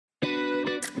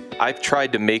I've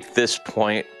tried to make this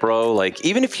point, bro, like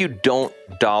even if you don't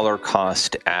dollar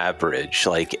cost average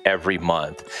like every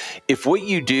month, if what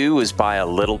you do is buy a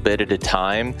little bit at a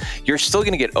time, you're still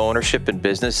going to get ownership in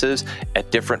businesses at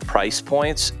different price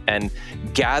points, and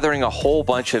gathering a whole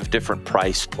bunch of different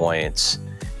price points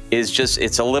is just,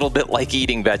 it's a little bit like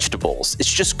eating vegetables.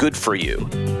 It's just good for you.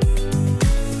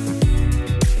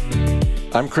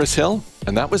 I'm Chris Hill,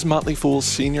 and that was Motley Fool's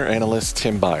senior analyst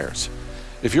Tim Byers.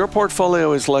 If your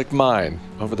portfolio is like mine,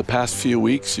 over the past few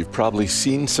weeks, you've probably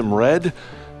seen some red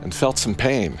and felt some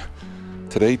pain.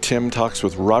 Today, Tim talks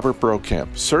with Robert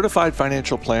Brokamp, certified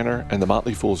financial planner and the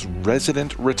Motley Fool's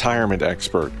resident retirement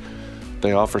expert.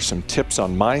 They offer some tips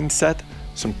on mindset,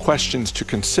 some questions to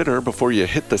consider before you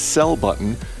hit the sell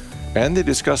button, and they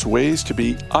discuss ways to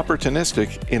be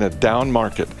opportunistic in a down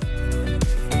market.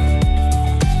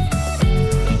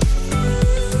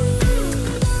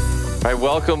 All right,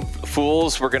 welcome,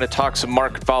 fools. We're going to talk some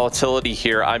market volatility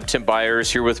here. I'm Tim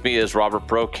Byers. Here with me is Robert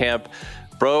Brokamp.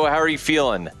 Bro, how are you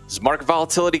feeling? Is market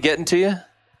volatility getting to you?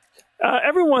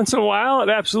 Every once in a while, it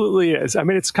absolutely is. I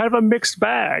mean, it's kind of a mixed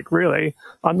bag, really.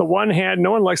 On the one hand,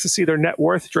 no one likes to see their net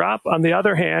worth drop. On the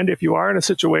other hand, if you are in a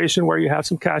situation where you have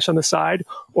some cash on the side,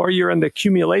 or you're in the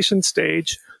accumulation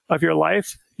stage of your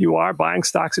life, you are buying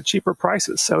stocks at cheaper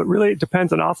prices. So it really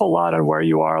depends an awful lot on where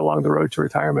you are along the road to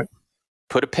retirement.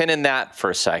 Put a pin in that for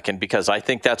a second, because I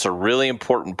think that's a really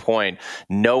important point.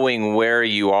 Knowing where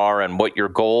you are and what your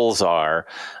goals are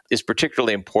is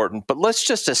particularly important. But let's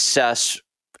just assess,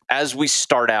 as we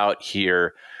start out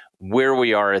here, where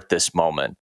we are at this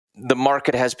moment. The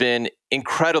market has been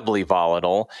incredibly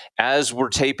volatile. As we're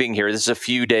taping here, this is a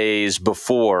few days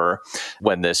before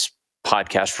when this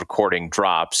podcast recording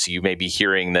drops. You may be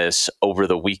hearing this over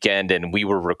the weekend, and we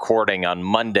were recording on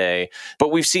Monday,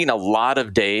 but we've seen a lot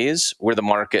of days where the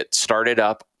market started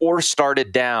up or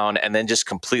started down and then just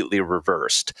completely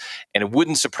reversed. And it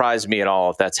wouldn't surprise me at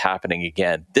all if that's happening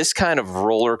again. This kind of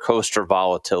roller coaster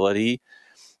volatility,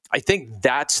 I think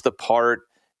that's the part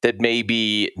that may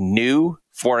be new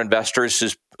for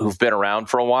investors who've been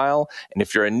around for a while. And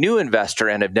if you're a new investor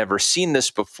and have never seen this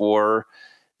before,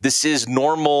 this is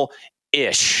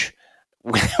normal-ish.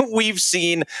 We've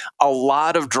seen a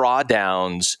lot of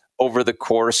drawdowns over the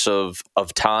course of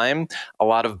time, a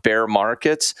lot of bear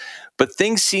markets, but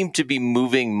things seem to be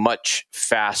moving much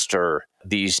faster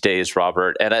these days,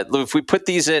 Robert. And if we put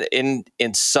these in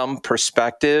some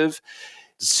perspective,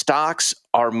 stocks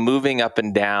are moving up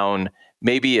and down,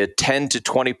 maybe a 10 to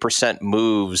 20%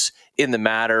 moves in the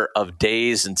matter of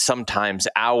days and sometimes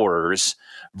hours,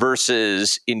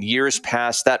 versus in years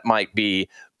past, that might be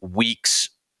weeks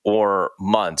or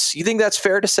months. You think that's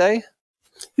fair to say?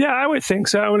 Yeah, I would think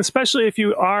so. And especially if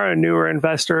you are a newer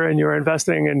investor and you're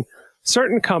investing in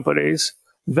certain companies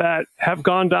that have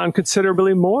gone down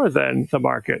considerably more than the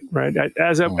market, right?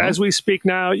 As we speak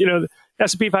now, you know, the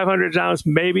S&P 500 down is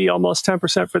maybe almost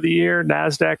 10% for the year.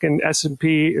 NASDAQ and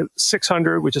S&P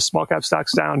 600, which is small cap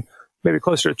stocks, down maybe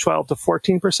closer to 12 to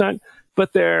 14%.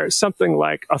 But there's something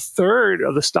like a third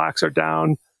of the stocks are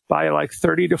down by like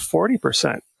 30 to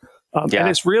 40%. And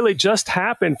it's really just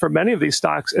happened for many of these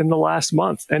stocks in the last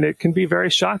month. And it can be very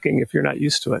shocking if you're not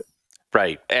used to it.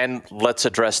 Right. And let's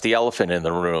address the elephant in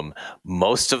the room.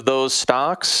 Most of those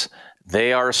stocks,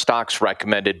 they are stocks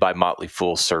recommended by Motley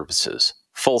Fool Services.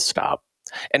 Full stop.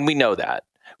 And we know that.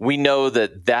 We know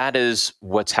that that is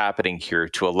what's happening here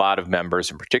to a lot of members,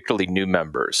 and particularly new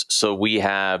members. So we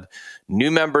have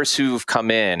new members who've come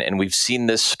in, and we've seen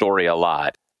this story a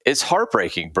lot. It's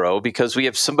heartbreaking, bro, because we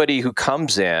have somebody who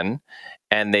comes in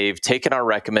and they've taken our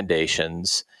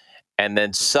recommendations, and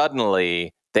then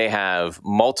suddenly they have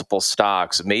multiple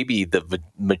stocks. Maybe the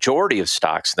majority of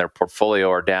stocks in their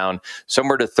portfolio are down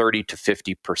somewhere to 30 to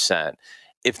 50%.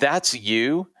 If that's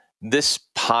you, this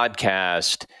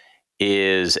podcast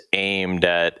is aimed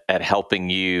at helping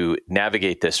you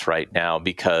navigate this right now,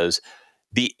 because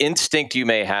the instinct you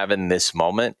may have in this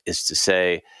moment is to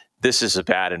say, this is a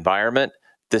bad environment,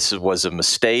 this was a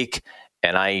mistake,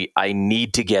 and I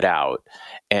need to get out.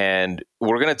 And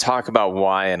we're going to talk about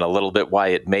why in a little bit, why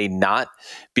it may not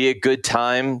be a good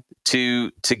time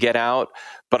to get out.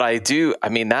 But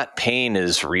that pain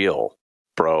is real,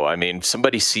 bro. I mean,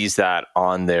 somebody sees that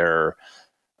on their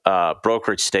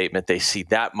brokerage statement, they see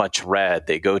that much red,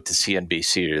 they go to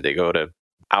CNBC or they go to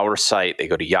our site, they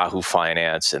go to Yahoo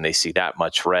Finance, and they see that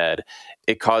much red.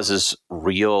 It causes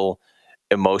real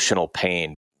emotional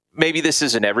pain. Maybe this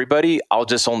isn't everybody. I'll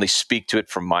just only speak to it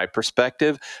from my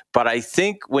perspective. But I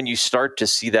think when you start to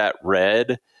see that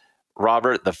red,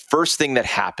 Robert, the first thing that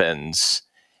happens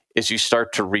is you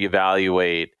start to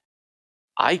reevaluate,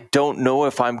 I don't know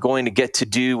if I'm going to get to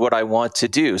do what I want to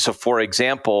do. So, for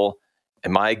example,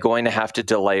 am I going to have to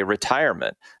delay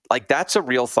retirement? Like, that's a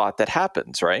real thought that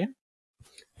happens, right?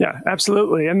 Yeah,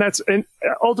 absolutely. And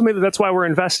ultimately, that's why we're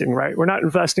investing, right? We're not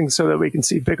investing so that we can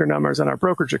see bigger numbers on our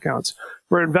brokerage accounts.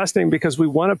 We're investing because we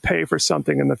want to pay for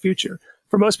something in the future.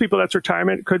 For most people, that's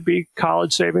retirement. It could be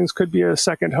college savings, could be a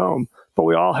second home, but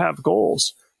we all have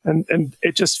goals. And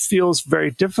it just feels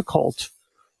very difficult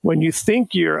when you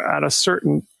think you're at a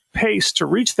certain pace to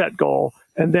reach that goal.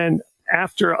 And then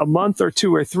after a month or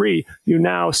two or three, you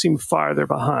now seem farther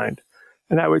behind.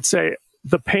 And I would say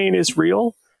the pain is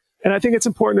real. And I think it's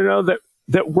important to know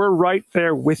that we're right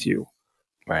there with you.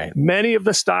 Right. Many of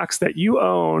the stocks that you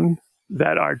own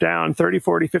that are down 30,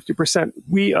 40, 50%,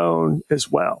 we own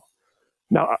as well.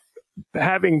 Now,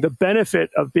 having the benefit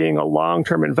of being a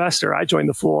long-term investor, I joined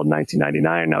the Fool in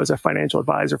 1999. I was a financial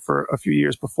advisor for a few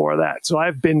years before that. So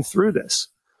I've been through this.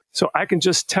 So I can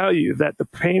just tell you that the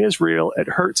pain is real. It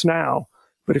hurts now.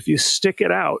 But if you stick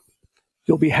it out,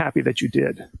 you'll be happy that you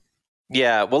did.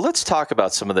 Yeah, well, let's talk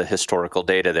about some of the historical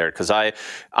data there, because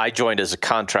I joined as a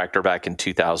contractor back in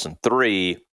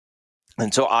 2003.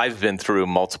 And so I've been through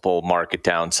multiple market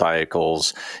down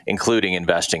cycles, including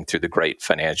investing through the great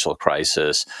financial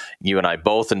crisis. You and I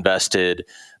both invested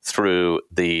through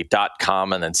the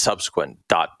 .com and then subsequent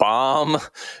 .bomb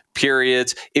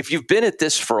periods. If you've been at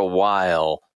this for a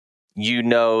while, you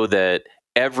know that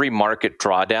every market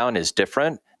drawdown is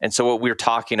different. And so what we were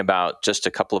talking about just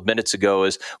a couple of minutes ago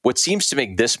is what seems to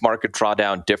make this market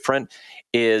drawdown different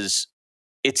is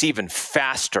it's even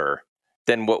faster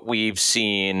than what we've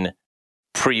seen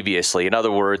previously. In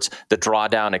other words, the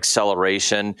drawdown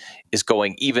acceleration is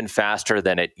going even faster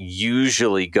than it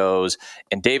usually goes.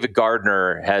 And David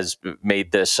Gardner has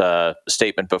made this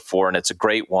statement before, and it's a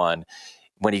great one.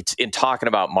 When he's in talking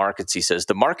about markets, he says,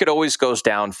 the market always goes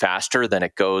down faster than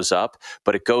it goes up,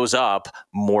 but it goes up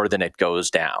more than it goes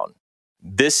down.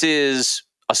 This is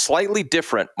a slightly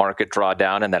different market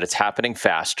drawdown in that it's happening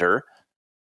faster,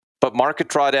 but market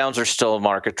drawdowns are still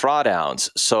market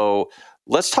drawdowns. So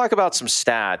let's talk about some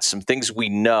stats, some things we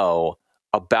know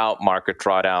about market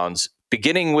drawdowns,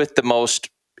 beginning with the most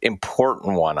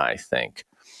important one, I think.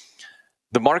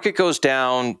 The market goes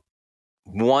down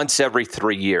once every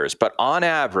 3 years, but on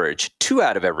average, 2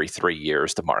 out of every 3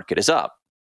 years, the market is up,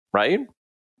 right?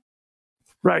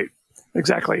 Right,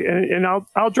 exactly. And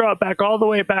I'll draw it back all the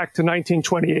way back to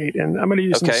 1928, and I'm going to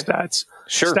use some stats.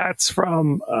 Sure. Stats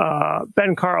from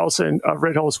Ben Carlson of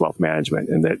Ritholtz Wealth Management,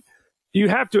 and that you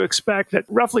have to expect that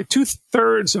roughly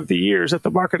 2/3 of the years that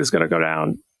the market is going to go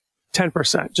down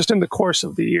 10% just in the course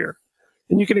of the year.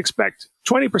 And you can expect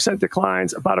 20%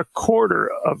 declines about a quarter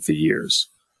of the years.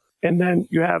 And then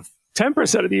you have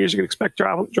 10% of the years you can expect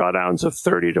drawdowns of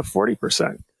 30 to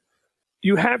 40%.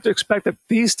 You have to expect that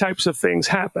these types of things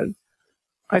happen.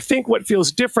 I think what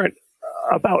feels different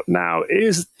about now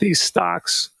is these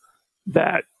stocks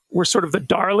that were sort of the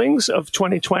darlings of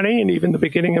 2020 and even the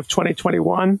beginning of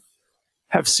 2021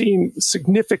 have seen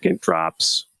significant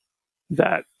drops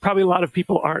that probably a lot of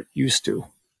people aren't used to.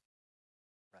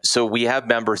 So we have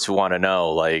members who want to know,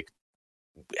 like,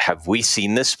 have we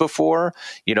seen this before?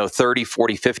 30,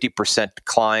 40, 50%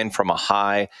 decline from a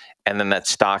high, and then that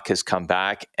stock has come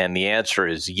back. And the answer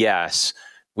is yes.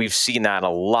 We've seen that a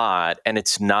lot. And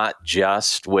it's not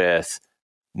just with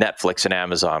Netflix and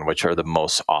Amazon, which are the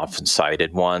most often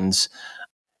cited ones.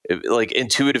 Like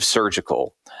Intuitive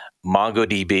Surgical,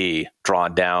 MongoDB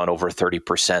drawn down over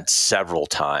 30% several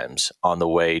times on the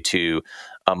way to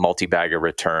multi-bagger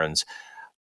returns.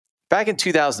 Back in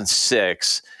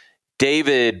 2006,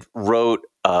 David wrote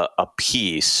a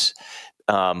piece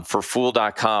for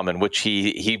Fool.com in which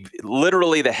he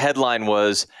literally, the headline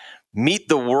was, "Meet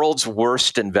the World's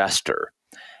Worst Investor."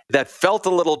 That felt a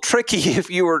little tricky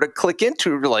if you were to click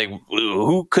into, like,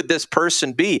 who could this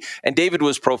person be? And David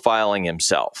was profiling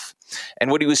himself.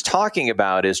 And what he was talking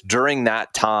about is during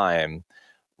that time,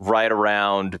 right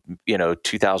around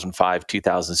 2005,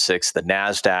 2006, the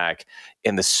NASDAQ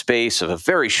in the space of a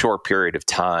very short period of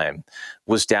time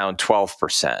was down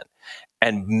 12%.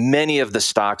 And many of the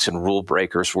stocks and rule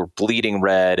breakers were bleeding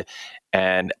red.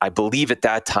 And I believe at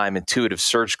that time, Intuitive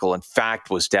Surgical, in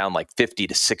fact, was down like 50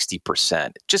 to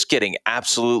 60%, just getting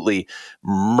absolutely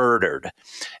murdered.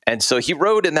 And so he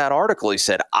wrote in that article, he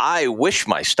said, I wish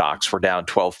my stocks were down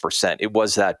 12%. It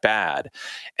was that bad.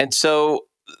 And so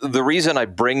the reason I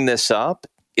bring this up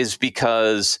is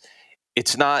because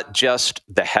it's not just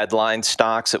the headline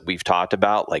stocks that we've talked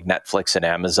about, like Netflix and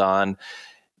Amazon.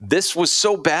 This was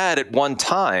so bad at one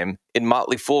time in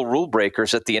Motley Fool Rule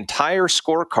Breakers that the entire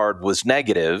scorecard was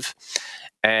negative.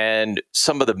 And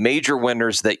some of the major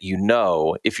winners that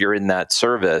if you're in that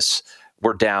service,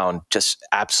 were down just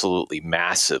absolutely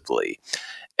massively.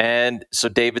 And so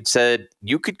David said,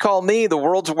 you could call me the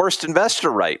world's worst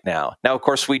investor right now. Now, of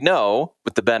course, we know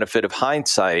with the benefit of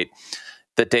hindsight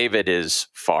that David is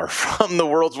far from the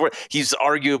world's worst. He's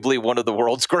arguably one of the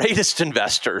world's greatest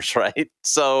investors, right?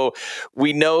 So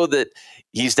we know that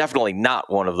he's definitely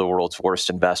not one of the world's worst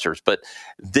investors, but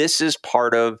this is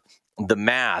part of the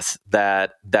math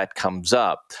that comes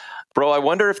up. Bro, I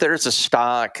wonder if there's a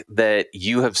stock that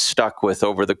you have stuck with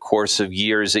over the course of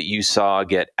years that you saw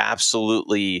get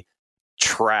absolutely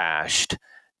trashed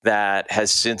that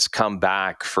has since come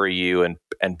back for you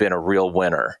and been a real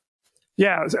winner.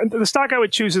 Yeah, the stock I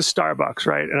would choose is Starbucks,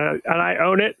 right? And I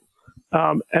own it.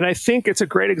 And I think it's a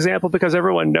great example because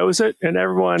everyone knows it and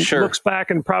everyone looks back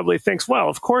and probably thinks, well,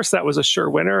 of course that was a sure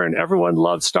winner and everyone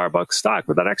loved Starbucks stock,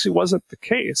 but that actually wasn't the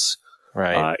case.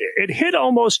 Right. It hit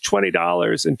almost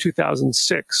 $20 in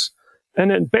 2006. And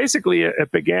then basically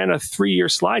it began a 3-year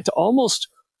slide to almost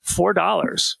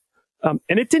 $4. And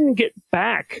it didn't get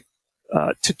back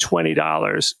to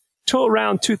 $20 till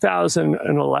around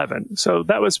 2011. So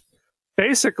that was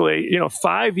basically,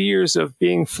 5 years of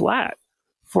being flat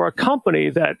for a company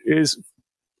that is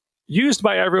used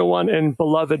by everyone and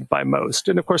beloved by most.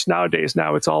 And of course, nowadays,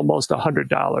 it's almost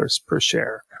 $100 per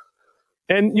share.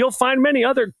 And you'll find many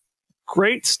other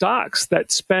great stocks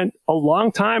that spent a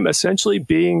long time essentially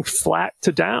being flat to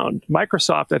down.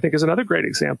 Microsoft, I think, is another great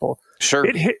example. Sure.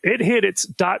 It hit its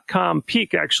dot-com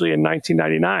peak actually in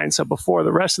 1999. So before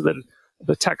the rest of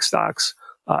the tech stocks,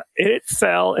 it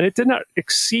fell and it did not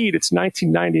exceed its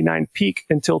 1999 peak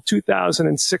until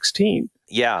 2016.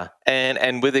 Yeah,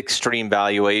 and with extreme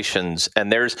valuations,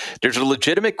 and there's a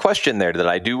legitimate question there that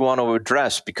I do want to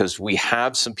address because we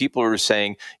have some people who are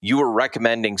saying you were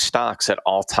recommending stocks at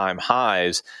all-time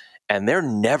highs, and they're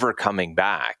never coming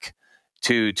back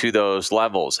to those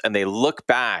levels, and they look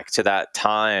back to that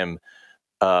time,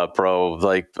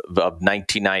 like of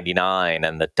 1999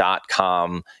 and the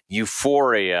dot-com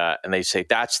euphoria, and they say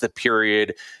that's the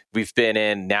period we've been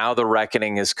in. Now the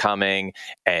reckoning is coming,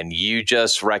 and you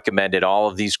just recommended all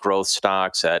of these growth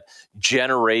stocks at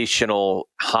generational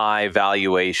high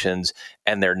valuations,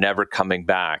 and they're never coming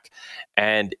back.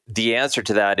 And the answer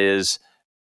to that is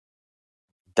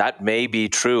that may be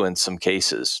true in some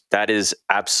cases. That is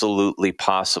absolutely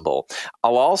possible.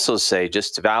 I'll also say,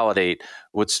 just to validate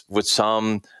what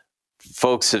some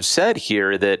folks have said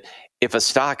here, that if a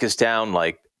stock is down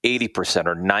like 80%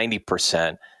 or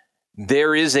 90%,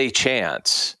 there is a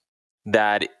chance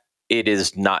that it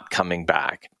is not coming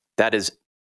back. That is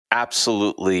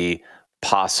absolutely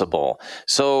possible.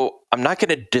 So I'm not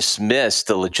going to dismiss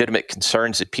the legitimate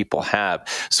concerns that people have.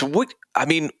 So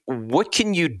what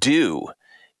can you do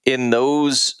in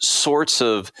those sorts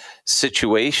of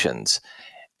situations?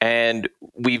 And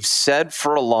we've said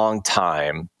for a long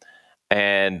time,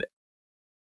 and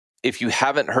if you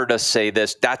haven't heard us say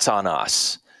this, that's on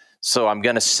us. So I'm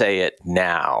going to say it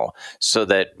now so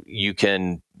that you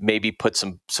can maybe put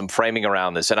some framing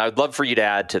around this. And I'd love for you to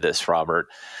add to this, Robert.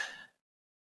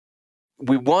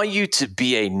 We want you to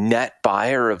be a net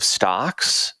buyer of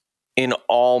stocks in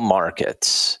all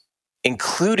markets,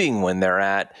 including when they're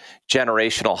at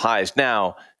generational highs.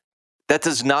 Now, that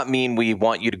does not mean we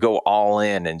want you to go all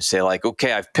in and say like,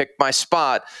 okay, I've picked my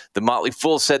spot. The Motley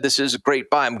Fool said this is a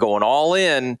great buy. I'm going all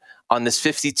in on this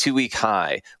 52-week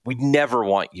high. We never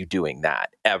want you doing that,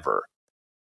 ever.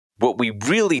 What we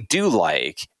really do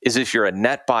like is if you're a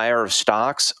net buyer of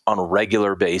stocks on a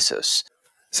regular basis.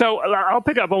 So I'll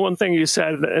pick up on one thing you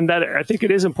said, and that I think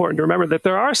it is important to remember that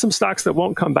there are some stocks that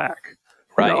won't come back.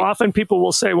 Right. Often people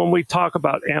will say when we talk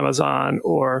about Amazon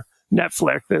or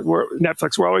Netflix,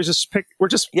 we're always just we're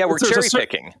cherry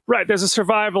picking. Right. There's a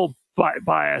survival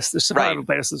bias. There's survival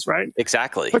biases, right?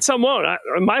 Exactly. But some won't.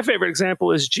 My favorite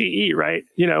example is GE, right?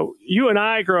 You and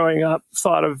I growing up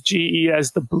thought of GE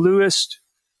as the bluest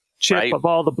chip of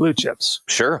all the blue chips.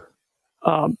 Sure.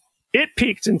 It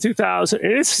peaked in 2000,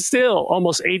 and it's still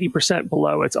almost 80%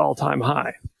 below its all-time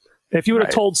high. If you would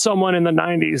have told someone in the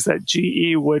 90s that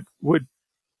GE would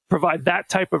provide that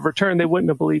type of return, they wouldn't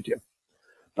have believed you.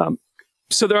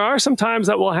 So there are some times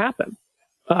that will happen,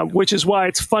 which is why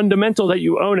it's fundamental that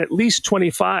you own at least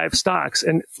 25 stocks.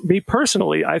 And me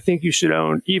personally, I think you should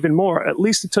own even more, at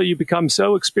least until you become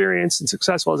so experienced and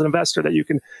successful as an investor that you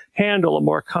can handle a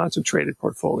more concentrated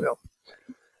portfolio.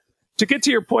 To get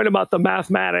to your point about the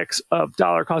mathematics of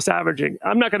dollar cost averaging,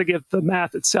 I'm not going to give the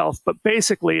math itself, but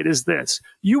basically it is this.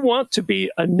 You want to be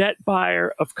a net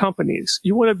buyer of companies.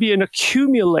 You want to be an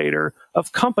accumulator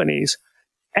of companies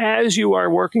as you are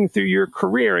working through your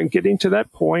career and getting to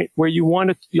that point where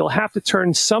you'll have to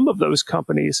turn some of those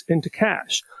companies into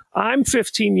cash. I'm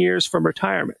 15 years from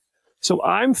retirement. So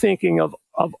I'm thinking of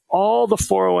all the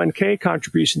 401k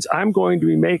contributions I'm going to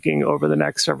be making over the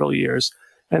next several years.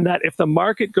 And that if the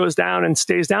market goes down and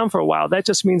stays down for a while, that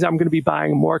just means I'm going to be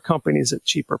buying more companies at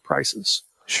cheaper prices.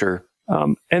 Sure.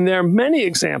 And there are many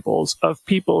examples of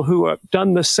people who have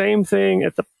done the same thing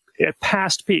at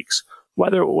past peaks,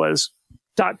 whether it was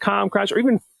 .com crash or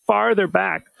even farther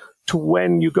back to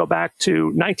when you go back to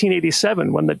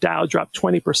 1987 when the Dow dropped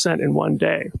 20% in one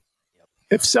day.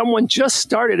 If someone just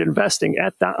started investing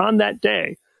on that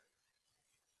day,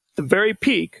 the very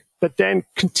peak, but then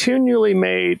continually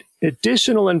made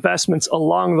additional investments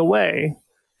along the way,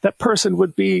 that person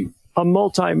would be a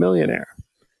multimillionaire.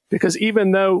 Because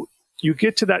even though you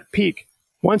get to that peak,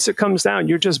 once it comes down,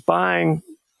 you're just buying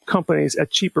companies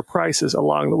at cheaper prices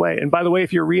along the way. And by the way,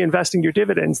 if you're reinvesting your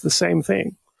dividends, the same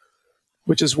thing,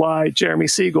 which is why Jeremy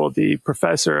Siegel, the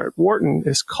professor at Wharton,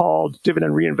 is called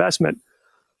dividend reinvestment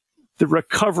the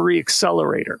recovery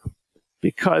accelerator,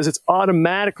 because it's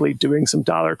automatically doing some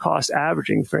dollar cost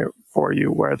averaging for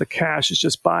you, where the cash is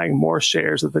just buying more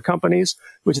shares of the companies,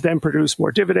 which then produce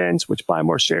more dividends, which buy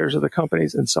more shares of the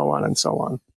companies, and so on and so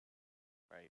on.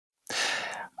 Right.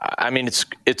 I mean,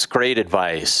 it's great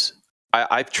advice.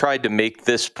 I've tried to make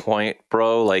this point,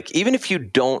 bro, like even if you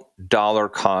don't dollar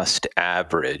cost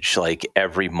average like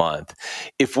every month,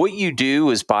 if what you do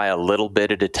is buy a little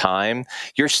bit at a time,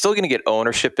 you're still going to get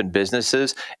ownership in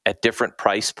businesses at different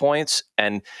price points,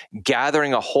 and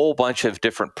gathering a whole bunch of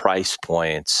different price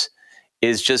points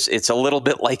is it's a little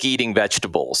bit like eating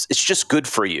vegetables. It's just good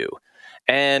for you.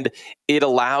 And it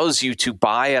allows you to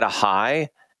buy at a high.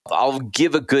 I'll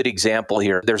give a good example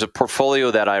here. There's a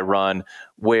portfolio that I run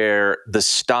where the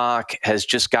stock has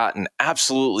just gotten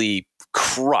absolutely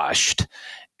crushed.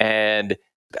 And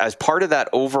as part of that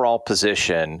overall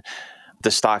position,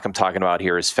 the stock I'm talking about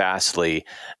here is Fastly.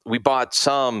 We bought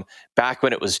some back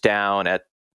when it was down at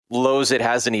lows it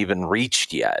hasn't even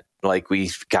reached yet. Like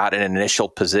we've got an initial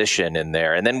position in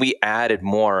there, and then we added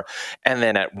more. And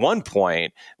then at one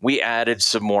point, we added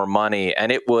some more money,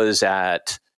 and it was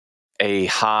at a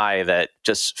high that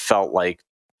just felt like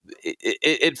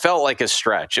it felt like a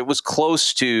stretch. It was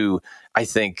close to, I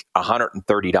think,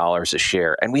 $130 a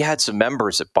share. And we had some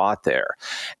members that bought there.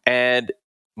 And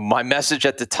my message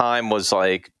at the time was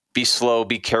like, be slow,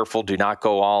 be careful, do not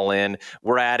go all in.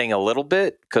 We're adding a little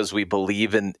bit because we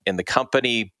believe in the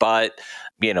company, but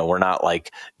we're not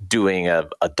like doing a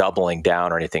doubling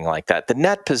down or anything like that. The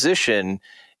net position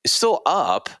is still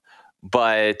up,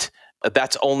 but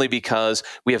that's only because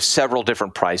we have several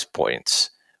different price points.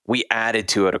 We added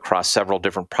to it across several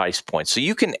different price points. So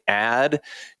you can add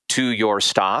to your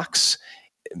stocks.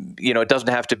 It doesn't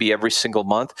have to be every single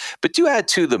month, but do add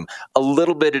to them a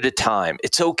little bit at a time.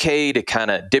 It's okay to kind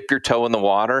of dip your toe in the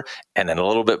water and then a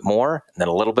little bit more, and then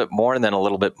a little bit more, and then a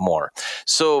little bit more.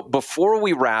 So before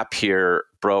we wrap here,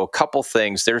 bro, a couple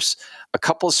things. There's a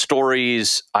couple of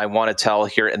stories I want to tell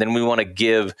here, and then we want to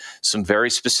give some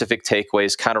very specific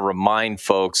takeaways, kind of remind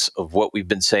folks of what we've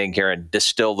been saying here and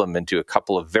distill them into a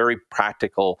couple of very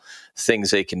practical things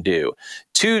they can do.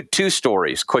 Two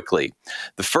stories quickly.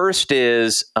 The first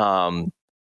is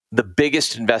the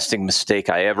biggest investing mistake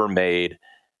I ever made,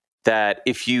 that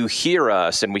if you hear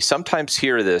us, and we sometimes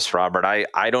hear this, Robert,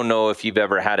 I don't know if you've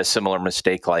ever had a similar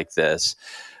mistake like this,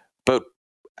 but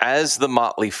as the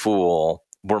Motley Fool,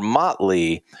 we're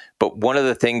motley, but one of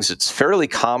the things that's fairly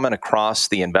common across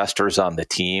the investors on the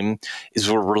team is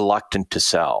we're reluctant to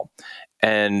sell.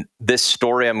 And this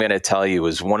story I'm going to tell you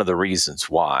is one of the reasons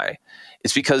why.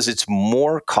 It's because it's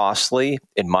more costly,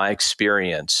 in my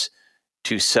experience,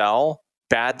 to sell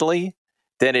badly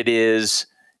than it is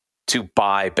to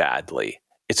buy badly.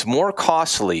 It's more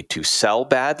costly to sell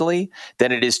badly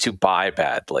than it is to buy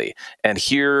badly. And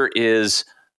here is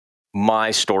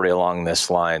my story along this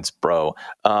lines, bro.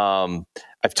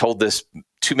 I've told this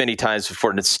too many times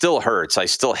before, and it still hurts. I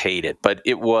still hate it, but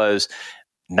it was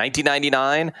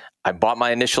 1999. I bought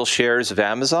my initial shares of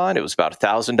Amazon. It was about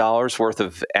 $1,000 worth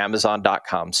of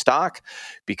Amazon.com stock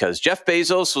because Jeff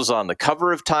Bezos was on the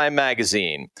cover of Time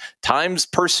magazine, Time's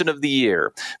Person of the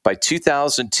Year. By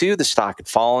 2002, the stock had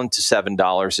fallen to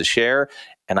 $7 a share,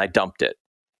 and I dumped it.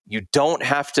 You don't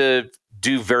have to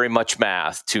do very much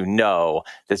math to know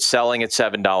that selling at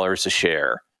 $7 a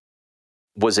share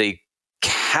was a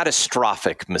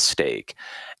catastrophic mistake.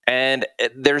 And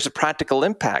there's a practical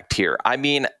impact here. I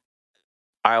mean,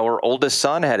 our oldest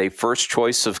son had a first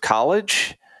choice of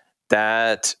college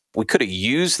that we could have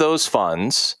used those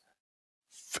funds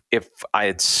if I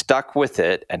had stuck with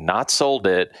it and not sold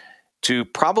it to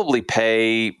probably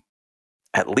pay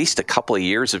at least a couple of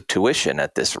years of tuition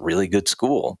at this really good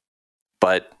school.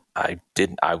 But I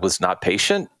was not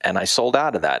patient, and I sold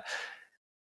out of that.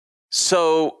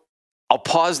 So I'll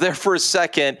pause there for a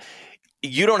second.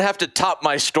 You don't have to top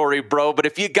my story, bro, but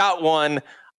if you got one,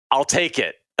 I'll take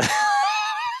it.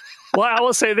 Well, I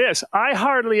will say this. I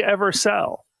hardly ever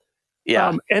sell.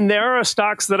 Yeah. And there are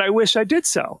stocks that I wish I did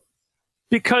sell,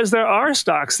 because there are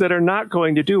stocks that are not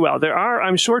going to do well.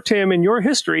 I'm sure, Tim, in your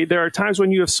history, there are times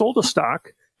when you have sold a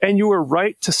stock and you were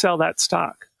right to sell that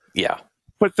stock. Yeah.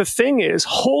 But the thing is,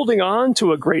 holding on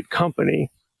to a great company,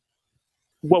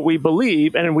 what we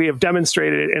believe, and we have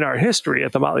demonstrated it in our history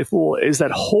at the Motley Fool, is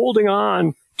that holding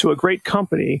on to a great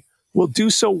company will do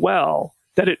so well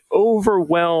that it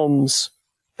overwhelms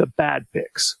the bad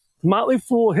picks. Motley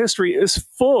Fool history is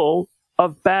full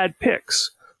of bad picks,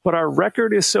 but our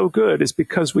record is so good is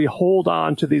because we hold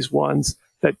on to these ones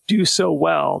that do so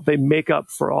well, they make up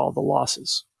for all the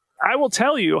losses. I will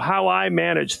tell you how I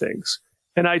manage things,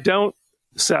 and I don't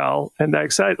sell. And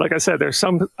like I said, there's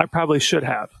some I probably should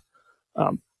have.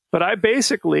 But I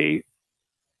basically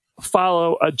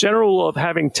follow a general rule of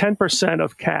having 10%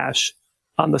 of cash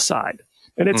on the side.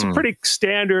 And it's a pretty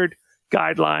standard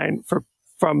guideline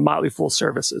from Motley Fool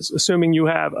Services, assuming you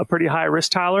have a pretty high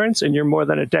risk tolerance and you're more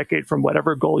than a decade from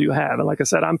whatever goal you have. And like I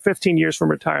said, I'm 15 years from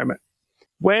retirement.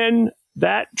 When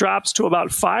that drops to about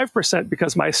 5%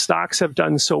 because my stocks have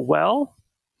done so well,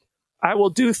 I will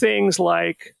do things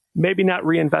like maybe not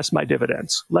reinvest my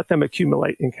dividends, let them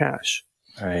accumulate in cash.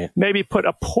 Right. Maybe put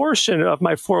a portion of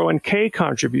my 401k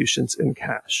contributions in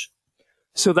cash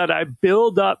so that I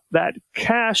build up that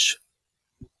cash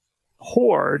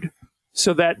hoard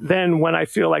so that then when I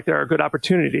feel like there are good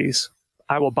opportunities,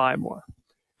 I will buy more.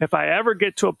 If I ever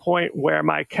get to a point where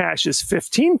my cash is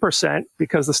 15%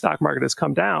 because the stock market has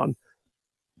come down,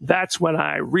 that's when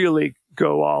I really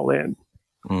go all in.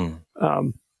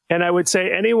 And I would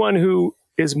say anyone who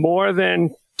is more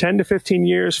than 10 to 15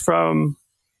 years from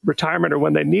retirement or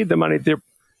when they need the money, their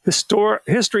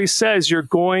history says you're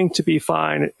going to be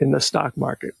fine in the stock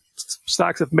market.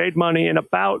 Stocks have made money in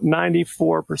about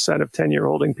 94% of 10-year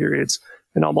holding periods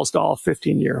and almost all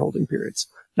 15-year holding periods.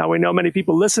 Now, we know many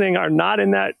people listening are not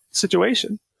in that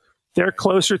situation. They're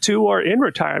closer to or in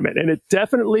retirement. And it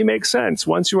definitely makes sense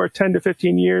once you are 10 to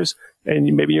 15 years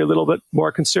and maybe you're a little bit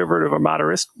more conservative or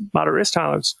moderate risk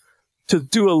tolerance to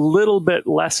do a little bit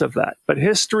less of that. But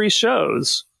history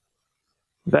shows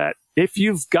that if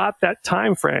you've got that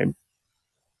time frame,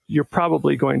 you're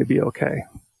probably going to be okay.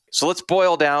 So let's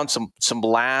boil down some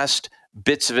last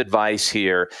bits of advice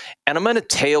here. And I'm going to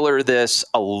tailor this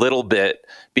a little bit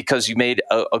because you made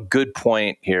a good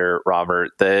point here,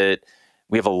 Robert, that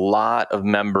we have a lot of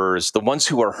members. The ones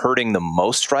who are hurting the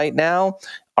most right now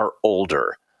are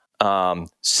older,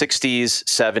 60s,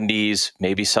 70s,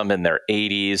 maybe some in their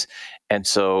 80s. And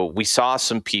so we saw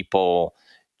some people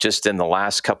just in the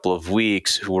last couple of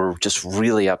weeks who were just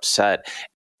really upset.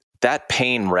 That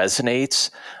pain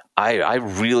resonates. I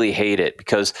really hate it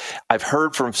because I've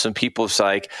heard from some people who's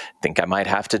like, think I might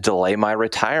have to delay my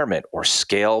retirement or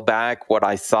scale back what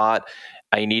I thought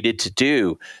I needed to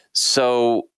do.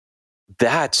 So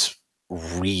that's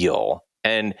real.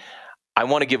 And I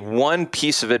want to give one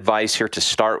piece of advice here to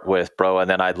start with, bro, and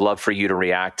then I'd love for you to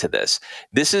react to this.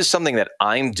 This is something that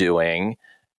I'm doing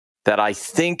that I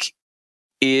think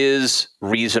is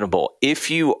reasonable.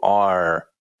 If you are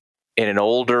in an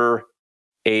older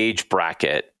age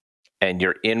bracket and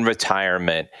you're in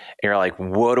retirement and you're like,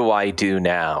 what do I do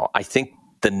now? I think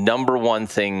the number one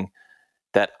thing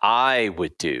that I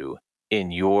would do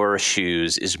in your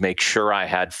shoes is make sure I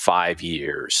had 5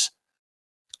 years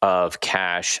of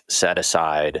cash set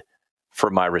aside for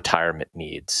my retirement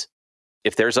needs.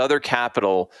 If there's other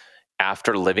capital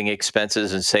after living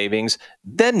expenses and savings,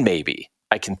 then maybe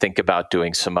I can think about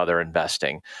doing some other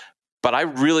investing. But I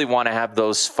really want to have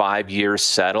those 5 years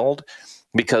settled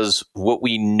because what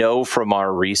we know from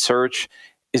our research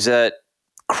is that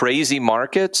crazy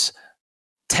markets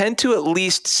tend to at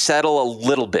least settle a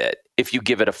little bit if you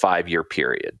give it a 5-year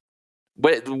period.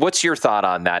 What's your thought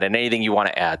on that and anything you want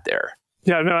to add there?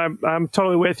 Yeah, no, I'm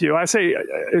totally with you. I say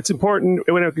it's important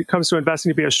when it comes to investing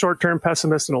to be a short-term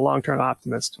pessimist and a long-term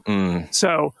optimist.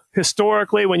 So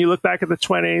historically, when you look back at the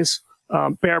 20s,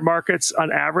 bear markets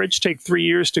on average take 3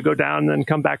 years to go down and then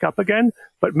come back up again,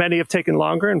 but many have taken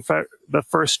longer. In fact, the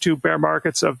first two bear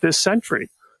markets of this century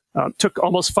took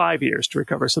almost 5 years to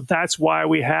recover. So that's why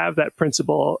we have that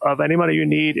principle of any money you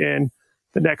need in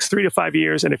the next 3 to 5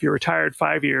 years. And if you're retired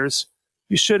 5 years,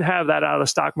 you should have that out of the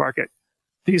stock market.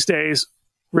 These days,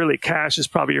 really cash is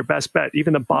probably your best bet.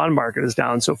 Even the bond market is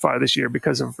down so far this year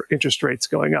because of interest rates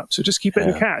going up. So just keep it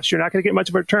in cash. You're not going to get much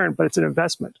of a return, but it's an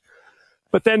investment.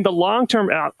 But then the long-term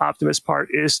optimist part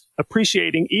is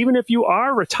appreciating, even if you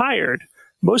are retired,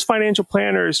 most financial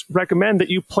planners recommend that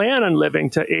you plan on living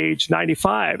to age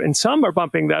 95. And some are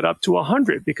bumping that up to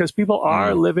 100 because people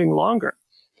are living longer.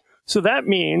 So that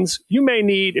means you may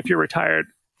need, if you're retired,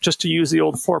 just to use the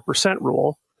old 4%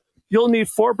 rule, you'll need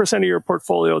 4% of your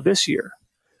portfolio this year.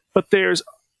 But there's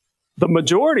the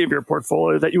majority of your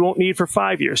portfolio that you won't need for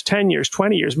 5 years, 10 years,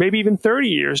 20 years, maybe even 30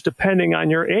 years, depending on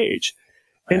your age.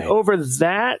 And over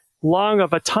that long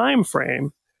of a time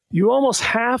frame, you almost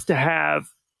have to have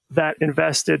that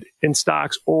invested in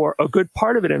stocks or a good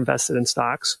part of it invested in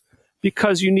stocks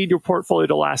because you need your portfolio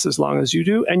to last as long as you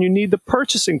do. And you need the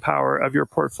purchasing power of your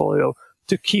portfolio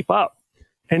to keep up.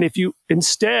 And if you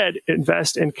instead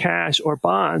invest in cash or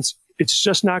bonds, it's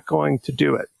just not going to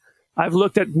do it. I've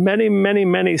looked at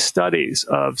many studies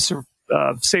of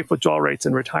safe withdrawal rates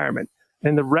in retirement.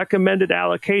 And the recommended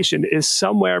allocation is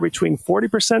somewhere between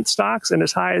 40% stocks and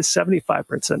as high as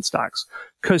 75% stocks,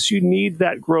 because you need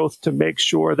that growth to make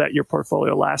sure that your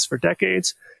portfolio lasts for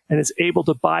decades and is able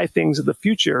to buy things in the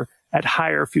future at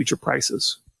higher future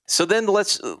prices. So then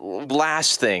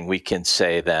last thing we can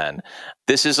say then,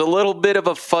 this is a little bit of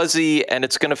a fuzzy and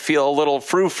it's going to feel a little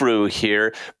frou-frou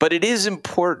here, but it is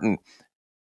important.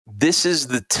 This is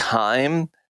the time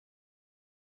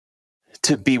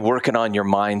to be working on your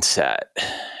mindset.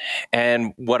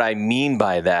 And what I mean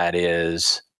by that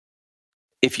is,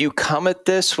 if you come at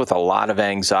this with a lot of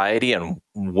anxiety and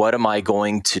what am I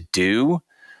going to do?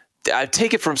 I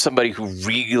take it from somebody who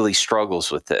really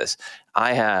struggles with this.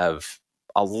 I have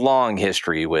a long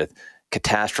history with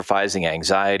catastrophizing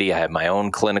anxiety. I have my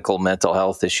own clinical mental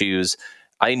health issues.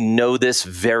 I know this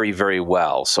very, very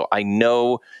well. So I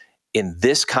know in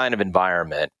this kind of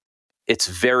environment, it's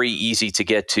very easy to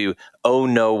get to, oh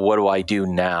no, what do I do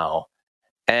now?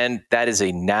 And that is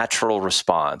a natural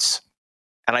response.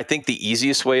 And I think the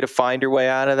easiest way to find your way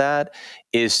out of that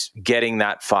is getting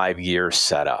that 5 years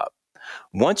set up.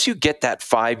 Once you get that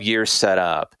 5 years set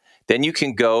up, then you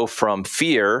can go from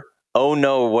fear, oh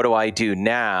no, what do I do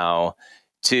now,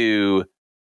 to,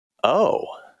 oh,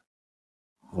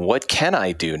 what can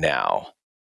I do now?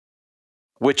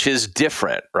 Which is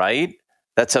different, right?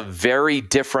 That's a very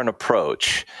different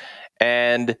approach.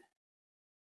 And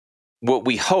what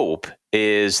we hope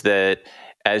is that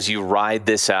as you ride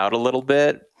this out a little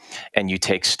bit and you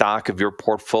take stock of your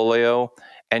portfolio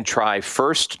and try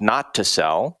first not to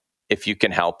sell if you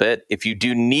can help it. If you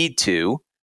do need to,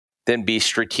 then be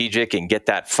strategic and get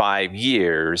that 5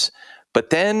 years, but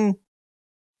then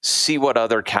see what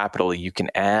other capital you can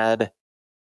add.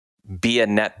 Be a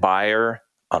net buyer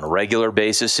on a regular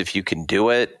basis if you can do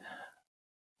it.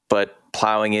 But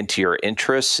plowing into your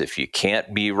interests, if you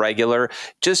can't be regular,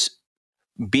 just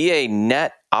be a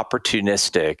net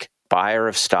opportunistic buyer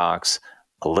of stocks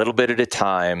a little bit at a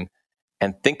time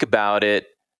and think about it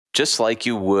just like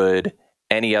you would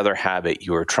any other habit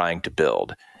you are trying to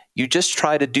build. You just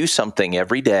try to do something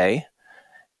every day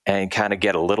and kind of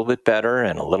get a little bit better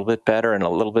and a little bit better and a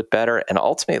little bit better. And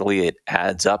ultimately, it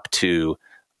adds up to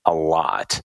a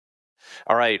lot.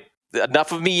 All right.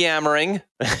 Enough of me yammering.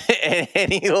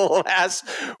 Any last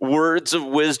words of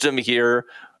wisdom here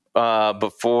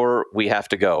before we have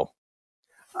to go?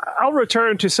 I'll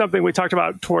return to something we talked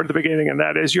about toward the beginning, and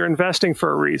that is you're investing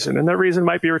for a reason. And that reason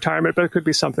might be retirement, but it could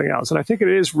be something else. And I think it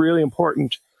is really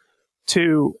important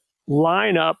to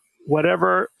line up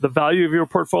whatever the value of your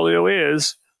portfolio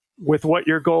is with what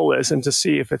your goal is and to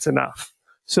see if it's enough.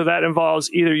 So that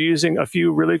involves either using a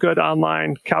few really good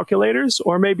online calculators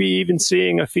or maybe even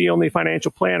seeing a fee-only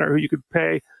financial planner who you could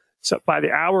pay by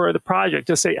the hour of the project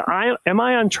to say, am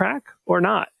I on track or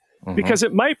not? Mm-hmm. Because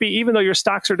it might be, even though your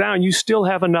stocks are down, you still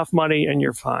have enough money and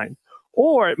you're fine.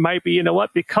 Or it might be, you know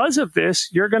what, because of this,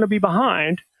 you're going to be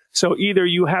behind. So either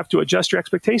you have to adjust your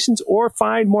expectations or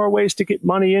find more ways to get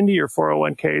money into your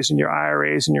 401ks and your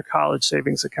IRAs and your college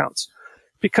savings accounts.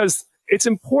 Because it's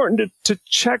important to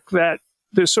check that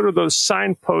there's sort of those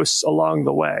signposts along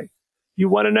the way. You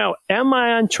want to know, am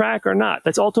I on track or not?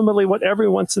 That's ultimately what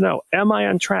everyone wants to know. Am I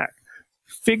on track?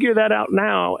 Figure that out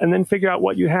now and then figure out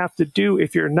what you have to do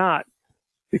if you're not,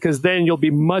 because then you'll be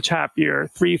much happier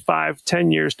 3, 5,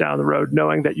 10 years down the road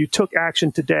knowing that you took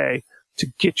action today to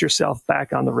get yourself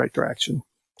back on the right direction.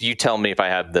 You tell me if I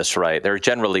have this right. There are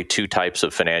generally two types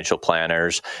of financial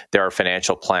planners. There are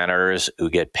financial planners who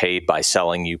get paid by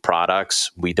selling you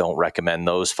products. We don't recommend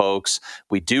those folks.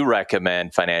 We do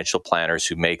recommend financial planners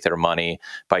who make their money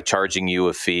by charging you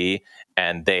a fee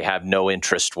and they have no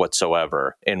interest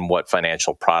whatsoever in what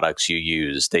financial products you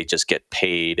use. They just get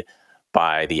paid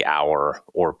by the hour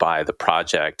or by the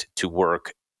project to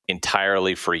work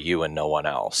entirely for you and no one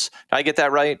else. Did I get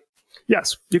that right?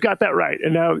 Yes, you got that right.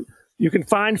 And now you can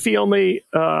find fee-only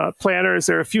planners.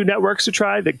 There are a few networks to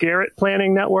try. The Garrett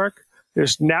Planning Network.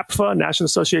 There's NAPFA, National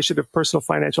Association of Personal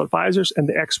Financial Advisors, and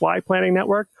the XY Planning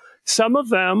Network. Some of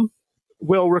them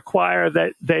will require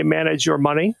that they manage your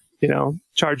money,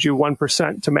 charge you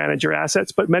 1% to manage your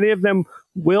assets. But many of them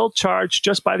will charge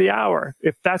just by the hour,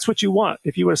 if that's what you want.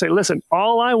 If you want to say, listen,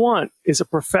 all I want is a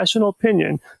professional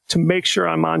opinion to make sure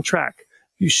I'm on track,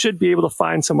 you should be able to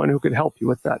find someone who can help you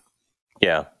with that.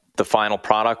 Yeah. The final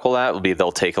product will be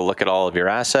they'll take a look at all of your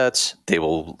assets. They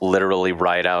will literally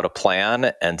write out a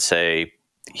plan and say,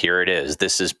 here it is.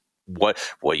 This is what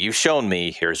you've shown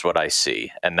me. Here's what I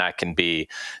see. And that can be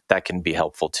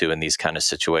helpful too in these kind of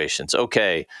situations.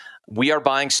 Okay, we are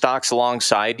buying stocks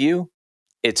alongside you.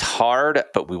 It's hard,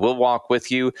 but we will walk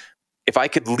with you. If I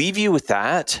could leave you with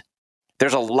that,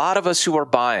 there's a lot of us who are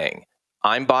buying.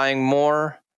 I'm buying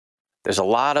more. There's a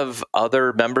lot of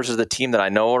other members of the team that I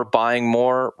know are buying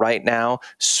more right now.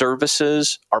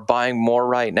 Services are buying more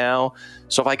right now.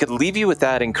 So if I could leave you with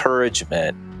that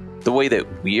encouragement, the way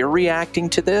that we're reacting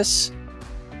to this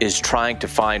is trying to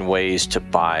find ways to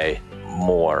buy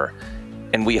more.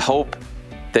 And we hope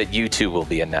that you too will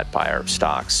be a net buyer of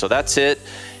stocks. So that's it.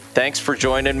 Thanks for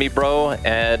joining me, bro.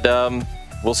 And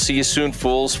we'll see you soon,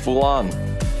 fools. Fool on.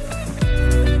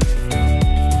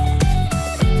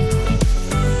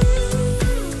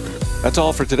 That's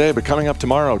all for today, but coming up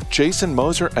tomorrow, Jason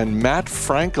Moser and Matt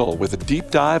Frankel with a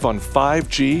deep dive on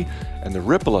 5G and the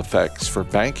ripple effects for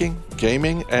banking,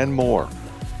 gaming, and more.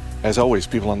 As always,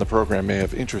 people on the program may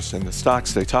have interest in the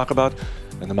stocks they talk about,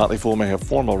 and the Motley Fool may have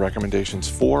formal recommendations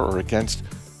for or against,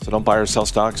 so don't buy or sell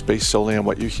stocks based solely on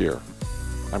what you hear.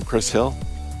 I'm Chris Hill.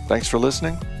 Thanks for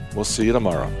listening. We'll see you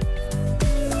tomorrow.